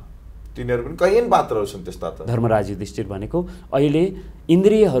कि क्या हो? तिनीहरू पनि कैयन पात्रहरू छन् त्यस्ता त। धर्मराज युधिष्ठिर भनेको अहिले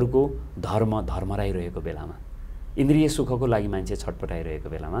इन्द्रियहरूको धर्मराइरहेको बेलामा, इन्द्रिय सुखको लागि मान्छे छटपटाइरहेको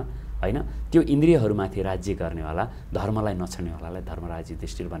बेलामा होइन, त्यो इन्द्रियहरूमाथि राज्य गर्नेवाला, धर्मलाई नछड्नेवालालाई धर्मराज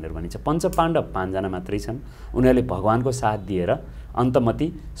युधिष्ठिर भनेर भनिन्छ। पञ्चपाण्डव 5 जना मात्रै छन्, उनीहरूले भगवानको साथ दिएर अन्तमति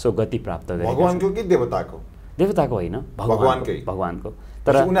सो गति प्राप्त गरे। भगवानको कि देवताको? देवताको होइन, भगवानको।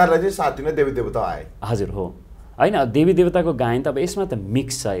 तर उनीहरूलाई चाहिँ साथ दिन देवी देवता आए। हजुर हो, होइन देवी देवताको गायन त अब यसमा त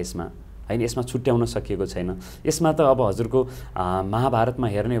मिक्स छ, यसमा होइन, यसमा छुट्याउन सकिएको छैन। यसमा त अब हजुरको महाभारतमा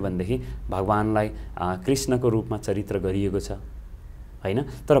हेर्ने हो भनेदेखि भगवानलाई कृष्णको रूपमा चरित्र गरिएको छ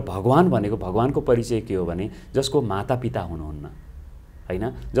होइन। तर भगवान भनेको भगवानको परिचय के हो भने जसको माता पिता हुनुहुन्न होइन,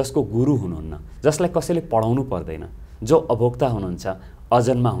 जसको गुरु हुनुहुन्न, जसलाई कसैले पढाउनु पर्दैन, जो अभोक्ता हुनुहुन्छ,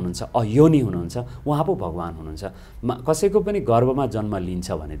 अजन्मा हुनुहुन्छ, अयोनि हुनुहुन्छ, उहाँ पो भगवान हुनुहुन्छ। कसैको पनि गर्भमा जन्म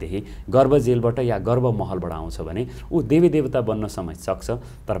लिन्छ भनेदेखि गर्भ जेलबाट या गर्भ महलबाट आउँछ भने ऊ देवी देवता बन्न सक्छ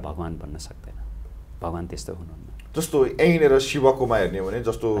तर भगवान बन्न सक्दैन। भगवान त्यस्तो हुनुहुन्न। जस्तो यहीँनिर शिवकोमा हेर्ने हो भने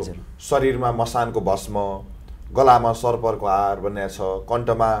जस्तो शरीरमा मसानको भस्म, गलामा सर्पको हार भन्ने छ,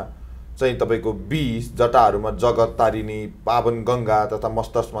 कण्ठमा चाहिँ तपाईँको विष, जटाहरूमा जगत तारिणी, पावन गङ्गा तथा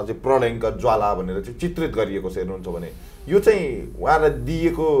मस्तिष्कमा चाहिँ प्रलयङ्कर ज्वाला भनेर चाहिँ चित्रित गरिएको छ। हेर्नुहुन्छ भने यो चाहिँ उहाँलाई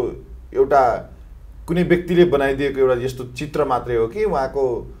दिएको एउटा कुनै व्यक्तिले बनाइदिएको एउटा यस्तो चित्र मात्रै हो कि उहाँको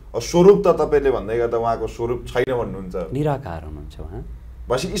स्वरूप त तपाईँले भन्दै गर्दा उहाँको स्वरूप छैन भन्नुहुन्छ? निराकार हुनुहुन्छ उहाँ।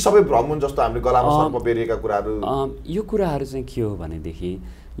 बस यी सबै भ्रम हुन् जस्तो हामीले गलामा सर्प बेरिएका कुराहरू। यो कुराहरू चाहिँ के हो भनेदेखि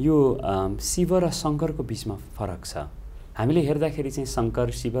यो शिव र शङ्करको बिचमा फरक छ। हामीले हेर्दाखेरि चाहिँ शङ्कर,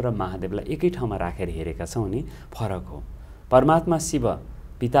 शिव र महादेवलाई एकै ठाउँमा राखेर हेरेका छौँ नि, फरक हो। परमात्मा शिव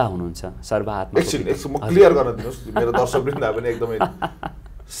पिता हुनुहुन्छ, सर्वआत्मा। एकछिन म क्लियर गर्न दिनुहोस् मेरो दर्शकवृन्द पनि एकदमै।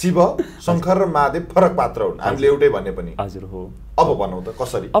 शिव, शङ्कर र महादेव फरक पात्र हुन्, हामीले एउटै भने पनि। हजुर हो। अब भनौँ त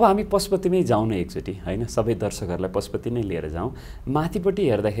कसरी? अब हामी पशुपतिमै जाउँ न एकचोटि होइन, सबै दर्शकहरूलाई पशुपति नै लिएर जाउँ। माथिपट्टि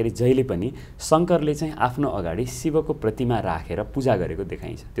हेर्दाखेरि जहिले पनि शङ्करले चाहिँ आफ्नो अगाडि शिवको प्रतिमा राखेर पूजा गरेको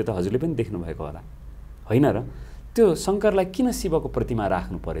देखाइन्छ। त्यो त हजुरले पनि देख्नुभएको होला होइन र? त्यो शङ्करलाई किन शिवको प्रतिमा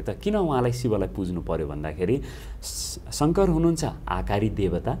राख्नु पर्यो त? किन उहाँलाई शिवलाई पुज्नु पर्यो भन्दाखेरि शङ्कर हुनुहुन्छ आकारी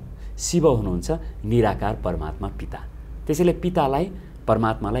देवता, शिव हुनुहुन्छ निराकार परमात्मा पिता। त्यसैले पितालाई,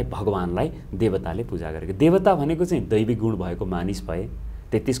 परमात्मालाई, भगवानलाई देवताले पूजा गरेको। देवता भनेको चाहिँ दैवी गुण भएको मानिस भए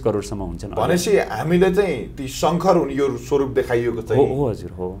 33 करोडसम्म हुन्छन्। भनेपछि हामीले चाहिँ ती शङ्कर हुन् यो स्वरूप देखाइएको चाहिँ हो।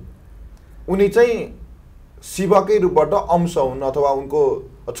 हजुर हो। उनी चाहिँ शिवकै रूपबाट अंश हुन् अथवा उनको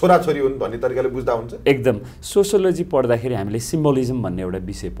छोराछोरी हुन् भन्ने तरिकाले बुझ्दा हुन्छ। एकदम। सोसियोलोजी पढ्दाखेरि हामीले सिम्बोलिजम भन्ने एउटा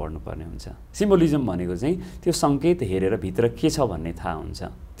विषय पढ्नुपर्ने हुन्छ। सिम्बोलिजम भनेको चाहिँ त्यो सङ्केत हेरेर भित्र के छ भन्ने थाहा हुन्छ,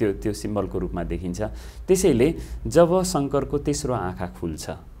 त्यो सिम्बलको रूपमा देखिन्छ। त्यसैले जब शङ्करको तेस्रो आँखा खुल्छ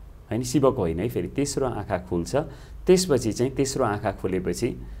होइन, शिवको होइन है, फेरि तेस्रो आँखा खुल्छ, त्यसपछि चाहिँ तेस्रो आँखा खुलेपछि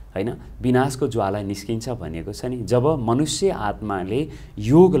होइन विनाशको ज्वाला निस्किन्छ भनिएको छ नि। जब मनुष्य आत्माले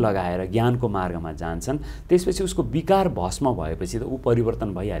योग लगाएर ज्ञानको मार्गमा जान्छन् त्यसपछि उसको विकार भस्म भएपछि त ऊ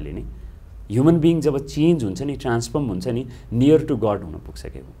परिवर्तन भइहाल्यो नि। ह्युमन बिइङ जब चेन्ज हुन्छ नि, ट्रान्सफर्म हुन्छ नि, नियर टु गड हुन पुग्छ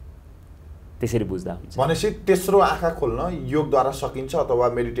के हो। त्यसरी बुझ्दा हुन्छ। भनेपछि तेस्रो आँखा खोल्न योगद्वारा सकिन्छ अथवा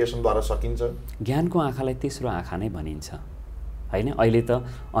मेडिटेसनद्वारा सकिन्छ? ज्ञानको आँखालाई तेस्रो आँखा नै भनिन्छ होइन। अहिले त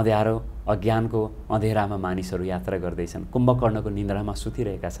अँध्यारो अज्ञानको अँधेरामा मानिसहरू यात्रा गर्दैछन्, कुम्भकर्णको निन्द्रामा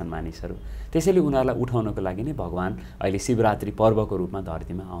सुतिरहेका छन् मानिसहरू। त्यसैले उनीहरूलाई उठाउनको लागि नै भगवान् अहिले शिवरात्रि पर्वको रूपमा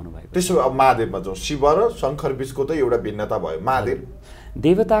धरतीमा आउनुभएको। त्यसो अब महादेवमा जाउँ, शिव र शङ्कर बिचको त एउटा भिन्नता भयो। महादेव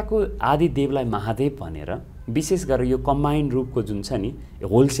देवताको आदि देवलाई महादेव भनेर विशेष गरेर यो कम्बाइन्ड रूपको जुन छ नि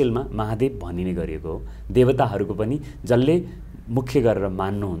होलसेलमा महादेव भनिने गरिएको हो। देवताहरूको पनि जसले मुख्य गरेर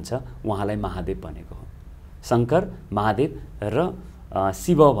मान्नुहुन्छ उहाँलाई महादेव भनेको हो। शङ्कर, महादेव र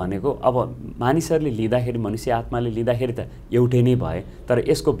शिव भनेको अब मानिसहरूले लिँदाखेरि, मनुष्य आत्माले लिँदाखेरि त एउटै नै भए, तर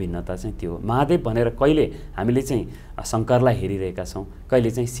यसको भिन्नता चाहिँ त्यो हो। महादेव भनेर कहिले हामीले चाहिँ शङ्करलाई हेरिरहेका छौँ,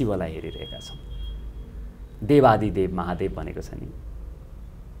 कहिले चाहिँ शिवलाई हेरिरहेका छौँ। देवादिदेव महादेव भनेको छ नि।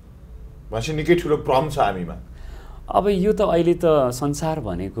 भनेपछि निकै ठुलो भ्रम छ हामीमा। अब यो त अहिले त संसार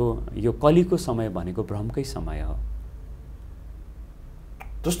भनेको यो कलिको समय भनेको भ्रमकै समय हो।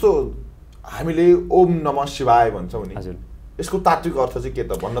 जस्तो हामीले ओम नमः शिवाय भन्छौँ नि, हजुर, यसको तात्विक अर्थ चाहिँ के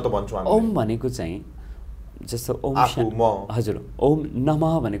त भन्न त भन्छौँ हामी। ओम भनेको चाहिँ जस्तो ओम हजुर, ओम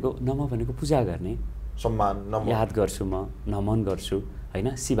नमः भनेको पूजा गर्ने, सम्मान, नमः याद गर्छु, म नमन गर्छु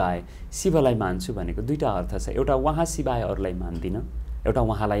होइन। शिवाय, शिवलाई मान्छु भनेको दुईटा अर्थ छ। एउटा उहाँ शिवाय अरूलाई मान्दिनँ, एउटा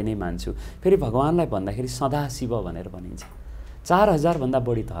उहाँलाई नै मान्छु। फेरि भगवान्लाई भन्दाखेरि सदा शिव भनेर भनिन्छ। 4000 भन्दा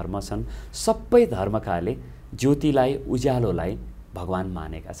बढी धर्म छन्। सबै धर्मकाले ज्योतिलाई, उज्यालोलाई भगवान्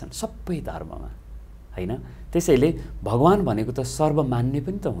मानेका छन् सबै धर्ममा होइन। त्यसैले भगवान् भनेको त सर्व मान्ने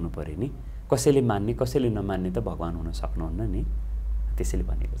पनि त हुनु पर्यो नि। कसैले मान्ने कसैले नमान्ने त भगवान् हुन सक्नुहुन्न नि, त्यसैले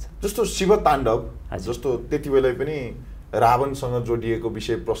भनेको छ। जस्तो शिव ताण्डव, जस्तो त्यति बेला पनि रावणसँग जोडिएको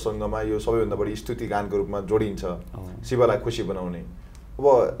विषय प्रसङ्गमा यो सबैभन्दा बढी स्तुति गानको रूपमा जोडिन्छ शिवलाई खुसी बनाउने। अब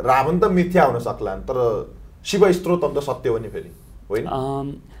रावण त मिथ्या हुन सक्लान्, तर शिव स्त्रोत त सत्य हो नि फेरि, होइन?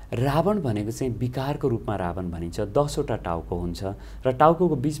 रावण भनेको चाहिँ विकारको रूपमा रावण भनिन्छ। 10वटा टाउको हुन्छ र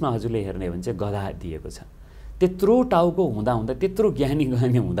टाउकोको बिचमा हजुरले हेर्ने हो भने चाहिँ गधा दिएको छ। त्यत्रो टाउको हुँदा त्यत्रो ज्ञानी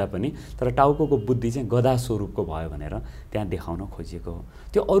हुँदा पनि तर टाउकोको बुद्धि चाहिँ गधा स्वरूपको भयो भनेर त्यहाँ देखाउन खोजिएको हो।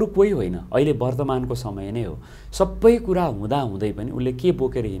 त्यो अरू कोही होइन, अहिले वर्तमानको समय नै हो। सबै कुरा हुँदै पनि उसले के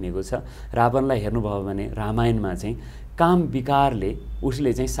बोकेर हिँडेको छ? रावणलाई हेर्नुभयो भने रामायणमा चाहिँ काम विकारले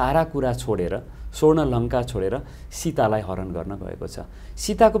उसले चाहिँ सारा कुरा छोडेर, स्वर्ण लङ्का छोडेर सीतालाई हरण गर्न गएको छ।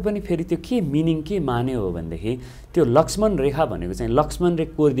 सीताको पनि फेरि त्यो के मिनिङ के मान्यो हो भनेदेखि त्यो लक्ष्मण रेखा भनेको चाहिँ लक्ष्मणले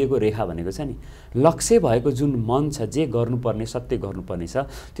कोरिदिएको रेखा भनेको छ नि, लक्ष्य भएको जुन मन छ, जे गर्नुपर्ने सत्य गर्नुपर्ने छ,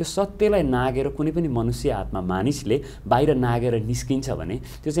 त्यो सत्यलाई नागेर कुनै पनि मनुष्य आत्मा मानिसले बाहिर नागेर निस्किन्छ भने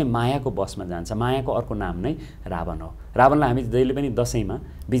त्यो चाहिँ मायाको बसमा जान्छ। मायाको अर्को नाम नै रावण हो। रावणलाई हामी जहिले पनि दसैँमा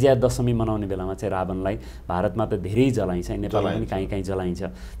विजयादशमी मनाउने बेलामा चाहिँ रावणलाई भारतमा त धेरै जलाइन्छ, नेपालमा पनि काहीँ काहीँ जलाइन्छ।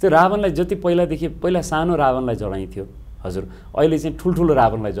 त्यो रावणलाई जति पहिला सानो रावणलाई जलाइन्थ्यो हजुर, अहिले चाहिँ ठुल्ठुलो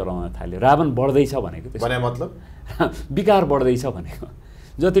रावणलाई जलाउन थाल्यो। रावण बढ्दैछ भनेको त्यसो मतलब विकार बढ्दैछ भनेको।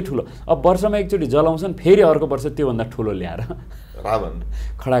 जति ठुलो अब वर्षमा एकचोटि जलाउँछन्, फेरि अर्को वर्ष त्योभन्दा ठुलो ल्याएर रावण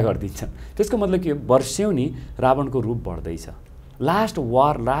खडा गरिदिन्छन्। त्यसको मतलब के हो? वर्षौँ नि रावणको रूप बढ्दैछ। लास्ट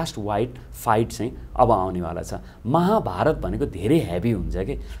वार, लास्ट फाइट चाहिँ अब आउनेवाला छ। महाभारत भनेको धेरै हेभी हुन्छ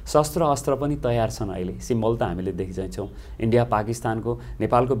कि, शस्त्र अस्त्र पनि तयार छन्। अहिले सिम्बल त हामीले देखिरहेछौँ। इन्डिया पाकिस्तानको,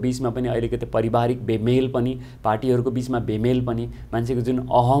 नेपालको बिचमा पनि अलिकति पारिवारिक बेमेल पनि, पार्टीहरूको बिचमा बेमेल पनि, मान्छेको जुन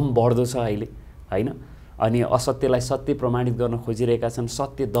अहम बढ्दो छ अहिले होइन। अनि असत्यलाई सत्य प्रमाणित गर्न खोजिरहेका छन्।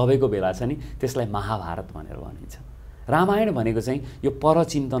 सत्य दबेको बेला छ नि, त्यसलाई महाभारत भनेर भनिन्छ। रामायण भनेको चाहिँ यो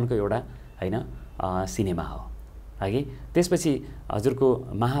परचिन्तनको एउटा होइन सिनेमा हो है। त्यसपछि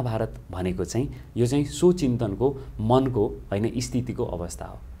हजुरको महाभारत भनेको चाहिँ यो चाहिँ सोचिन्तनको मनको होइन स्थितिको अवस्था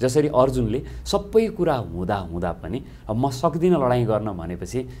हो। जसरी अर्जुनले सबै कुरा हुँदा पनि अब म सक्दिनँ लडाइँ गर्न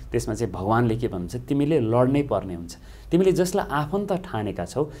भनेपछि त्यसमा चाहिँ भगवान्ले के भन्नुहुन्छ? तिमीले लड्नै पर्ने हुन्छ। तिमीले जसलाई आफन्त ठानेका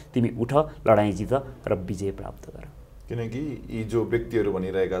छौ तिमी उठ, लडाइँ जित र विजय प्राप्त गर। किनकि यी जो व्यक्तिहरू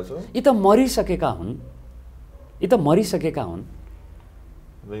भनिरहेका छौ यी त मरिसकेका हुन्।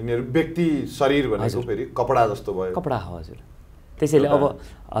 यिनीहरू व्यक्ति शरीर भनेको फेरि कपडा जस्तो भयो। कपडा हो हजुर। त्यसैले अब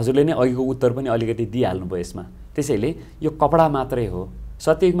हजुरले नै अघिको उत्तर पनि अलिकति दिइहाल्नुभयो यसमा। त्यसैले यो कपडा मात्रै हो।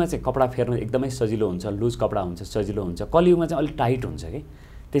 सत्ययुगमा चाहिँ कपडा फेर्न एकदमै सजिलो हुन्छ, लुज कपडा हुन्छ, सजिलो हुन्छ। कलियुगमा चाहिँ अलिक टाइट हुन्छ कि,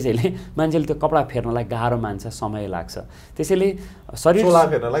 त्यसैले मान्छेले त्यो कपडा फेर्नलाई गाह्रो मान्छ, समय लाग्छ। त्यसैले शरीर सोला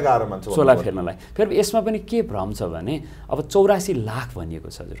फेर्नलाई गाह्रो मान्छ। सोला फेर्नलाई फेरि यसमा पनि के भ्रम छ भने अब 84 लाख भनिएको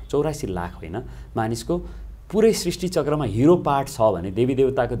छ हजुर। 84 लाख होइन, मानिसको पुरै सृष्टि चक्रमा हिरो पार्ट छ भने, देवी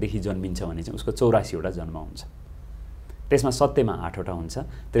देवताको देखि जन्मिन्छ भने चाहिँ उसको 84वटा जन्म हुन्छ। त्यसमा सत्यमा 8वटा हुन्छ,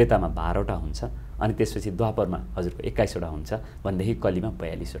 त्रेतामा 12वटा हुन्छ, अनि त्यसपछि द्वापरमा हजुरको 21वटा हुन्छ, भनेदेखि कलीमा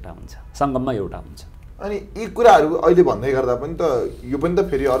 42वटा हुन्छ, सङ्गममा एउटा हुन्छ। अनि यी कुराहरू अहिले भन्दै गर्दा पनि त यो पनि त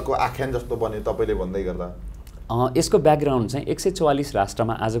फेरि अर्को आख्यान जस्तो बन्यो तपाईँले भन्दै गर्दा। यसको ब्याकग्राउन्ड चाहिँ 144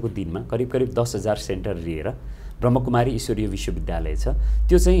 राष्ट्रमा आजको दिनमा करिब 10,000 सेन्टर लिएर ब्रह्मकुमारी ईश्वरीय विश्वविद्यालय छ।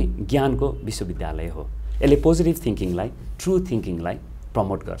 त्यो चाहिँ ज्ञानको विश्वविद्यालय हो। यसले पोजिटिभ थिङ्किङलाई, ट्रु थिङ्किङलाई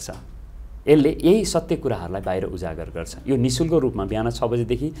प्रमोट गर्छ। यसले यही सत्य कुराहरूलाई बाहिर उजागर गर्छ। यो निःशुल्क रूपमा बिहान 6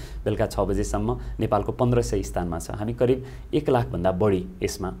 बजेदेखि बेलुका 6 बजेसम्म नेपालको 1500 स्थानमा छ। हामी करिब 1 लाखभन्दा बढी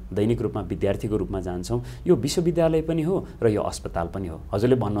यसमा दैनिक रूपमा विद्यार्थीको रूपमा जान्छौँ। यो विश्वविद्यालय पनि हो र यो अस्पताल पनि हो।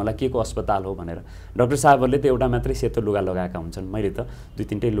 हजुरले भन्नुहोला के को अस्पताल हो भनेर। डाक्टर साहबहरूले त एउटा मात्रै सेतो लुगा लगाएका हुन्छन्, मैले त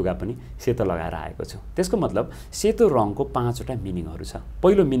 2-3टै लुगा पनि सेतो लगाएर आएको छु। त्यसको मतलब सेतो रङको 5वटा मिनिङहरू छ।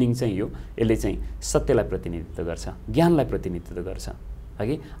 पहिलो मिनिङ चाहिँ यो, यसले चाहिँ सत्यलाई प्रतिनिधित्व गर्छ, ज्ञानलाई प्रतिनिधित्व गर्छ,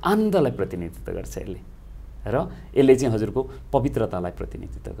 हगि आनन्दलाई प्रतिनिधित्व गर्छ यसले, र यसले चाहिँ हजुरको पवित्रतालाई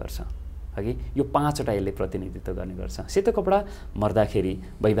प्रतिनिधित्व गर्छ, हगि यो 5वटा यसले प्रतिनिधित्व गर्ने गर्छ। सेतो कपडा मर्दाखेरि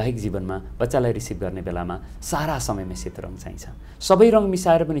वैवाहिक जीवनमा बच्चालाई रिसिभ गर्ने बेलामा सारा समयमा सेतो रङ चाहिन्छ। सबै रङ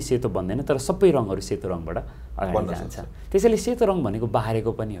मिसाएर पनि सेतो बन्दैन, तर सबै रङहरू सेतो रङबाट अगाडि जान्छ। त्यसैले सेतो रङ भनेको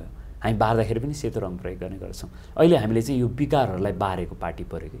बारेको पनि हो। हामी बार्दाखेरि पनि सेतो रङ प्रयोग गर्ने गर्छौँ। अहिले हामीले चाहिँ यो विकारहरूलाई बारेको पार्टी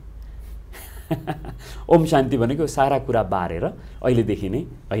पऱ्यो कि ओम शान्ति भनेको सारा कुरा बारेर अहिलेदेखि नै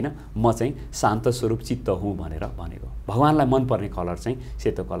होइन म चाहिँ शान्त स्वरूप चित्त हुँ भनेर भनेको। भगवान्लाई मनपर्ने कलर चाहिँ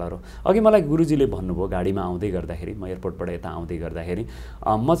सेतो कलर हो। अघि मलाई गुरुजीले भन्नुभयो गाडीमा आउँदै गर्दाखेरि, म एयरपोर्टबाट यता आउँदै गर्दाखेरि,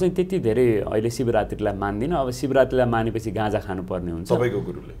 म चाहिँ त्यति धेरै अहिले शिवरात्रिलाई मान्दिनँ। अब शिवरात्रिलाई मानेपछि गाँजा खानुपर्ने हुन्छ। तपाईँको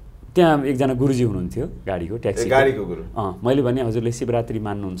गुरुले त्यहाँ एकजना गुरुजी हुनुहुन्थ्यो गाडीको गाडीको गुरु। मैले भने हजुरले शिवरात्रि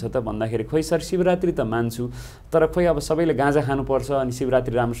मान्नुहुन्छ त भन्दाखेरि, खोइ सर शिवरात्रि त मान्छु, तर खोइ अब सबैले गाँजा खानुपर्छ अनि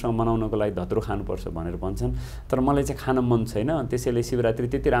शिवरात्रि राम्रोसँग मनाउनको लागि धत्रो खानुपर्छ भनेर भन्छन्, तर मलाई चाहिँ खान मन छैन, त्यसैले शिवरात्रि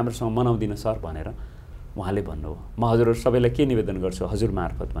त्यति राम्रोसँग मनाउँदिनँ सर भनेर उहाँले भन्नुभयो। म हजुरहरू सबैलाई के निवेदन गर्छु हजुर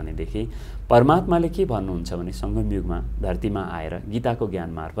मार्फत भनेदेखि, परमात्माले के भन्नुहुन्छ भने सङ्गम युगमा धरतीमा आएर गीताको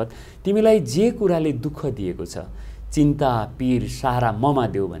ज्ञान मार्फत तिमीलाई जे कुराले दुःख दिएको छ, चिन्ता पीर सारा ममा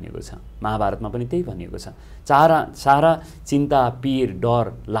देऊ भनेको छ। महाभारतमा पनि त्यही भनिएको छ, सारा चिन्ता पीर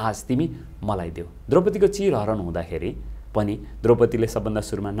डर लाज तिमी मलाई देऊ। द्रौपदीको चिरहरण हुँदाखेरि पनि द्रौपदीले सबभन्दा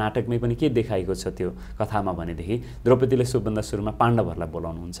सुरुमा नाटकमै पनि के देखाएको छ त्यो कथामा भनेदेखि, द्रौपदीले सबभन्दा सुरुमा पाण्डवहरूलाई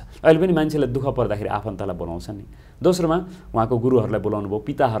बोलाउनुहुन्छ। अहिले पनि मान्छेलाई दुःख पर्दाखेरि आफन्तलाई बोलाउँछ नि। दोस्रोमा उहाँको गुरुहरूलाई बोलाउनु भयो,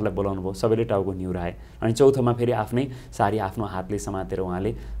 पिताहरूलाई बोलाउनु भयो, सबैले टाउको निहुराए। अनि चौथोमा फेरि आफ्नै सारी आफ्नो हातले समातेर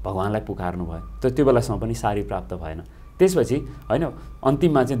उहाँले भगवान्लाई पुकार्नु भयो। त्यो बेलासम्म पनि सारी प्राप्त भएन। त्यसपछि होइन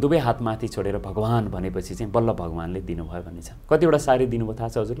अन्तिममा चाहिँ दुवै हात माथि छोडेर भगवान् भनेपछि चाहिँ बल्ल भगवान्ले दिनुभयो भन्ने छ। कतिवटा सारी दिनुभयो थाहा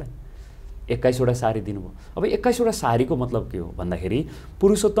छ हजुरलाई? 21वटा सारी दिनुभयो। अब 21वटा सारीको मतलब के हो भन्दाखेरि,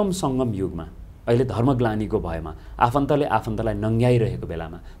 पुरुषोत्तम सङ्गम युगमा अहिले धर्मग्लानीको भएमा, आफन्तले आफन्तलाई नङ्ग्याइरहेको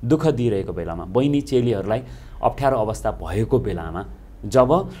बेलामा, दुःख दिइरहेको बेलामा, बहिनी चेलीहरूलाई अप्ठ्यारो अवस्था भएको बेलामा,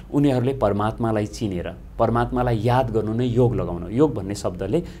 जब उनीहरूले परमात्मालाई चिनेर परमात्मालाई याद गर्नु नै योग लगाउनु। योग भन्ने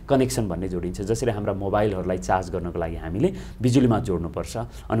शब्दले कनेक्सन भन्ने जोडिन्छ। जसरी हाम्रा मोबाइलहरूलाई चार्ज गर्नको लागि हामीले बिजुलीमा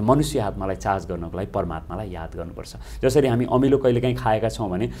जोड्नुपर्छ, अनि मनुष्य आत्मालाई चार्ज गर्नको लागि परमात्मालाई याद गर्नुपर्छ। जसरी हामी अमिलो कहिलेकाहीँ खाएका छौँ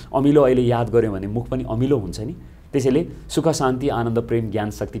भने अमिलो अहिले याद गऱ्यौँ भने मुख पनि अमिलो हुन्छ नि। त्यसैले सुख शान्ति आनन्द प्रेम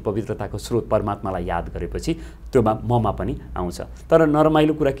ज्ञान शक्ति पवित्रताको स्रोत परमात्मालाई याद गरेपछि त्यो ममा पनि आउँछ। तर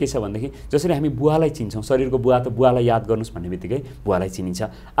नरमाइलो कुरा के छ भनेदेखि, जसरी हामी बुवालाई चिन्छौँ, शरीरको बुवा त बुवालाई याद गर्नुहोस् भन्ने बित्तिकै बुवालाई चिनिन्छ,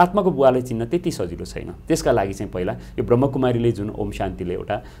 आत्माको बुवालाई चिन्न त्यति सजिलो छैन। त्यसका लागि चाहिँ पहिला यो ब्रह्मकुमारीले जुन ओम शान्तिले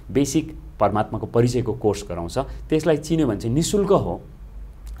एउटा बेसिक परमात्माको परिचयको कोर्स गराउँछ, त्यसलाई चिन्यो भने चाहिँ निःशुल्क हो।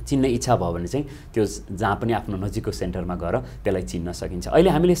 चिन्न इच्छा भयो भने चाहिँ त्यो जहाँ पनि आफ्नो नजिकको सेन्टरमा गएर त्यसलाई चिन्न सकिन्छ। अहिले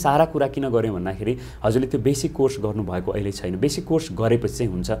हामीले सारा कुरा किन गऱ्यौँ भन्दाखेरि, हजुरले त्यो बेसिक कोर्स गर्नुभएको अहिले छैन। बेसिक कोर्स गरेपछि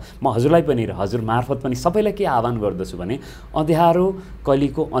चाहिँ हुन्छ। म हजुरलाई पनि र हजुर मार्फत पनि सबैलाई के आह्वान गर्दछु भने, अँध्यारो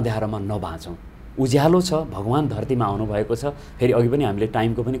कलीको अँध्यारोमा नबाँचौँ। उज्यालो छ, भगवान् धरतीमा आउनुभएको छ। फेरि अघि पनि हामीले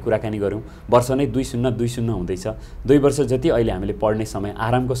टाइमको पनि कुराकानी गऱ्यौँ। वर्ष नै 2020 हुँदैछ। 2 वर्ष जति अहिले हामीले पढ्ने समय,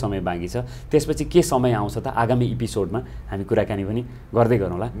 आरामको समय बाँकी छ। त्यसपछि के समय आउँछ त आगामी एपिसोडमा हामी कुराकानी पनि गर्दै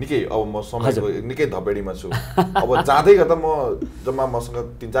गरौँला। निकै अब म समयको निकै धपेडीमा छु। अब जाँदै गर्दा म जम्मा मसँग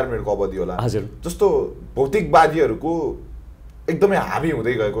 3-4 मिनटको अवधि होला। हजुर, जस्तो भौतिकवादीहरूको एकदमै हाबी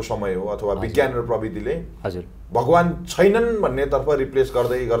हुँदै गएको समय हो, अथवा विज्ञान र प्रविधिले हजुर भगवान छैनन् भन्नेतर्फ रिप्लेस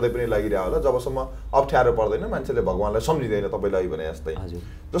गर्दै गर्दै पनि लागिरहेको होला। जबसम्म अप्ठ्यारो पर्दैन मान्छेले भगवानलाई सम्झिँदैन, तपाईँलाई भने जस्तै।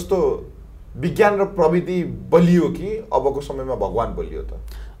 जस्तो विज्ञान र प्रविधि बलियो कि अबको समयमा भगवान बलियो त?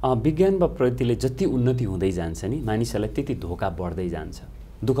 विज्ञान वा प्रविधिले जति उन्नति हुँदै जान्छ नि, मानिसहरूलाई त्यति धोका बढ्दै जान्छ,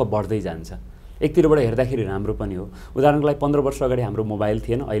 दुःख बढ्दै जान्छ। एकतिरबाट हेर्दाखेरि राम्रो पनि हो। उदाहरणको लागि 15 वर्ष अगाडि हाम्रो मोबाइल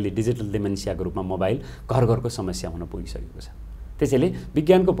थिएन, अहिले डिजिटल डिमेन्सियाको रूपमा मोबाइल घर घरको समस्या हुन पुगिसकेको छ। त्यसैले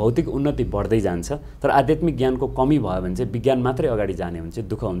विज्ञानको भौतिक उन्नति बढ्दै जान्छ, तर आध्यात्मिक ज्ञानको कमी भयो भने चाहिँ विज्ञान मात्रै अगाडि जाने भने चाहिँ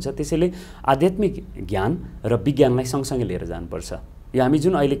दुःख हुन्छ। त्यसैले आध्यात्मिक ज्ञान र विज्ञानलाई सँगसँगै लिएर जानुपर्छ। यो हामी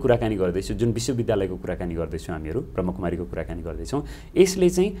जुन अहिले कुराकानी गर्दैछौँ, जुन विश्वविद्यालयको कुराकानी गर्दैछौँ, हामीहरू ब्रह्मकुमारीको कुराकानी गर्दैछौँ, यसले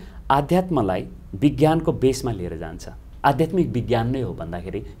चाहिँ आध्यात्मलाई विज्ञानको बेसमा लिएर जान्छ। आध्यात्मिक विज्ञान नै हो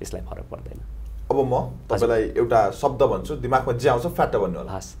भन्दाखेरि यसलाई फरक पर्दैन। अब म तपाईँलाई एउटा शब्द भन्छु, दिमागमा जे आउँछ फ्याट्ट भन्नु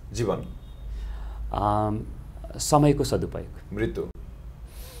होला। जीवन, समयको सदुपयोग, मृत्यु,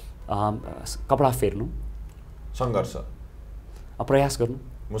 कपडा फेर्नु, सङ्घर्ष, प्रयास गर्नु,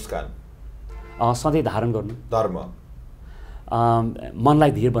 मुस्कान, सधैँ धारण गर्नु, धर्म,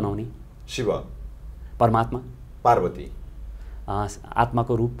 मनलाई धीर बनाउने, शिव, परमात्मा, पार्वती,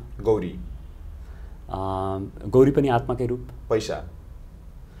 आत्माको रूप, गौरी, गौरी पनि आत्माकै रूप, पैसा,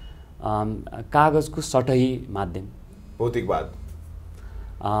 कागजको सटही माध्यम, भौतिकवाद,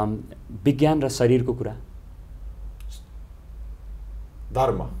 विज्ञान र शरीरको कुरा,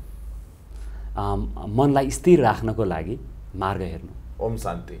 धर्म, मनलाई स्थिर राख्नको लागि मार्ग हेर्नु, ओम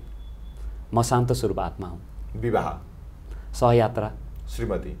शान्ति, म शान्त स्वरूप आत्मा हुँ, विवाह, सहयात्रा,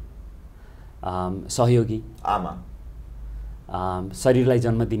 श्रीमती, सहयोगी, आमा, शरीरलाई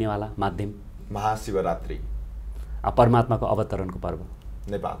जन्म दिनेवाला माध्यम, महाशिवरात्रि, परमात्माको अवतरणको पर्व,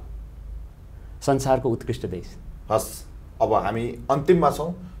 नेपाल, संसारको उत्कृष्ट देश। हस्, अब हामी अन्तिममा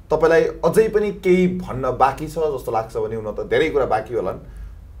छौँ। तपाईँलाई अझै पनि केही भन्न बाँकी छ जस्तो लाग्छ भने हुन त धेरै कुरा बाँकी होलान्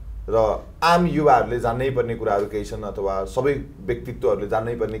र आम युवाहरूले जान्नै पर्ने कुराहरू केही छन् अथवा सबै व्यक्तित्वहरूले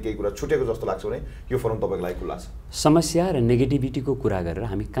जान्नै पर्ने केही कुरा छुटेको जस्तो लाग्छ भने यो फोरम तपाईँको लागि खुला छ। समस्या र नेगेटिभिटीको कुरा गरेर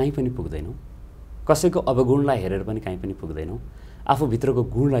हामी कहीँ पनि पुग्दैनौँ, कसैको अवगुणलाई हेरेर पनि कहीँ पनि पुग्दैनौँ। आफूभित्रको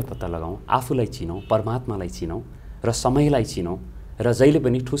गुणलाई पत्ता लगाउँ, आफूलाई चिनौँ, परमात्मालाई चिनौँ र समयलाई चिनौँ र जहिले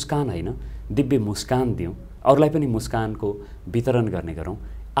पनि ठुस्कान होइन दिव्य मुस्कान दिउँ, अरूलाई पनि मुस्कानको वितरण गर्ने गरौँ।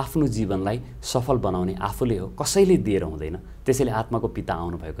 आफ्नो जीवनलाई सफल बनाउने आफूले हो, कसैले दिएर हुँदैन। त्यसैले आत्माको पिता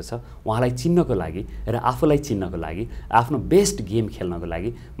आउनुभएको छ, उहाँलाई चिन्नको लागि र आफूलाई चिन्नको लागि, आफ्नो बेस्ट गेम खेल्नको लागि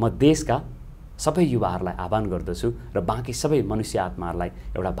म देशका सबै युवाहरूलाई आह्वान गर्दछु र बाँकी सबै मनुष्य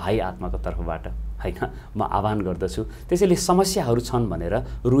आत्माहरूलाई एउटा भाइ आत्माको तर्फबाट होइन म आह्वान गर्दछु। त्यसैले समस्याहरू छन्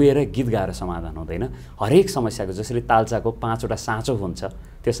भनेर रुएर गीत गाएर समाधान हुँदैन। हरेक समस्याको जसरी तालचाको 5वटा साँचो हुन्छ,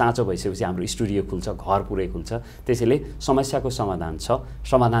 त्यो साँचो भइसकेपछि हाम्रो स्टुडियो खुल्छ, घर पुरै खुल्छ। त्यसैले समस्याको समाधान छ,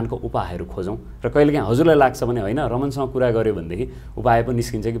 समाधानको उपायहरू खोजौँ। र कहिलेकाहीँ हजुरलाई लाग्छ भने होइन रमनसँग कुरा गऱ्यो भनेदेखि उपाय पनि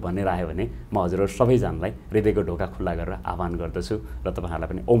निस्किन्छ कि भनेर आयो भने म हजुरहरू सबैजनालाई हृदयको ढोका खुल्ला गरेर आह्वान गर्दछु र तपाईँहरूलाई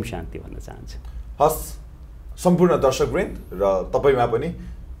पनि ओम शान्ति भन्न चाहन्छु। हस्, सम्पूर्ण दर्शकवृन्द र तपाईँमा पनि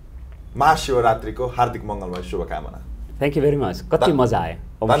महाशिवरात्रिको हार्दिक मङ्गलमय शुभकामना। Thank you very much. कति मजा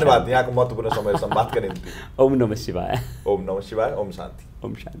आयो। धन्यवाद यहाँको महत्त्वपूर्ण समय संवादका निम्ति। ओम नमः शिवाय। ओम नमः शिवाय। ओम शान्ति।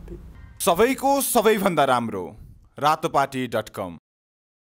 ओम शान्ति। सबैको सबैभन्दा राम्रो रातोपाटी.com